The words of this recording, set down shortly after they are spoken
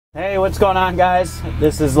Hey, what's going on, guys?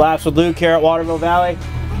 This is Laps with Luke here at Waterville Valley.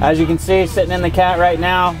 As you can see, sitting in the cat right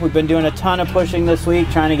now, we've been doing a ton of pushing this week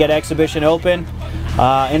trying to get exhibition open,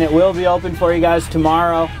 and it will be open for you guys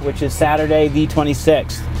tomorrow, which is Saturday the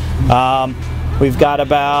 26th. We've got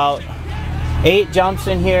about 8 jumps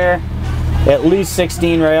in here, at least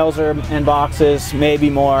 16 rails and boxes, maybe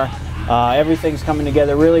more. Everything's coming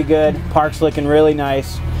together really good. Park's looking really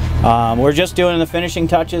nice. We're just doing the finishing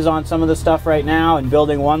touches on some of the stuff right now and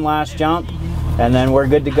building one last jump, and then we're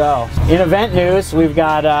good to go. In event news, we've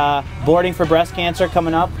got boarding for breast cancer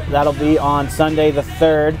coming up. That'll be on Sunday the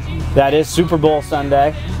 3rd. That is Super Bowl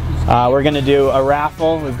Sunday. We're going to do a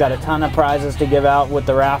raffle. We've got a ton of prizes to give out with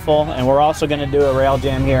the raffle, and we're also going to do a rail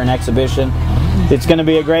jam here in exhibition. It's going to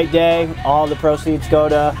be a great day. All the proceeds go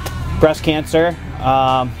to breast cancer,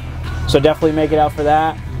 so definitely make it out for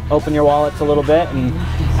that. Open your wallets a little bit and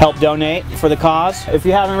help donate for the cause. If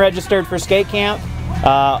you haven't registered for skate camp,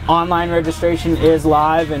 online registration is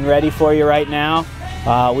live and ready for you right now.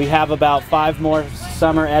 We have about 5 more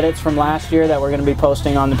summer edits from last year that we're going to be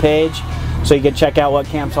posting on the page, so you can check out what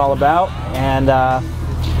camp's all about. And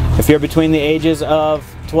if you're between the ages of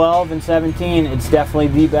 12 and 17, it's definitely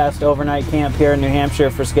the best overnight camp here in New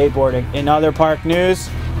Hampshire for skateboarding. In other park news,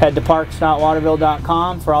 head to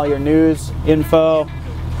parks.waterville.com for all your news, info,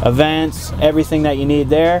 events, everything that you need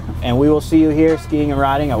there, and we will see you here skiing and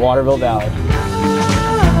riding at Waterville Valley.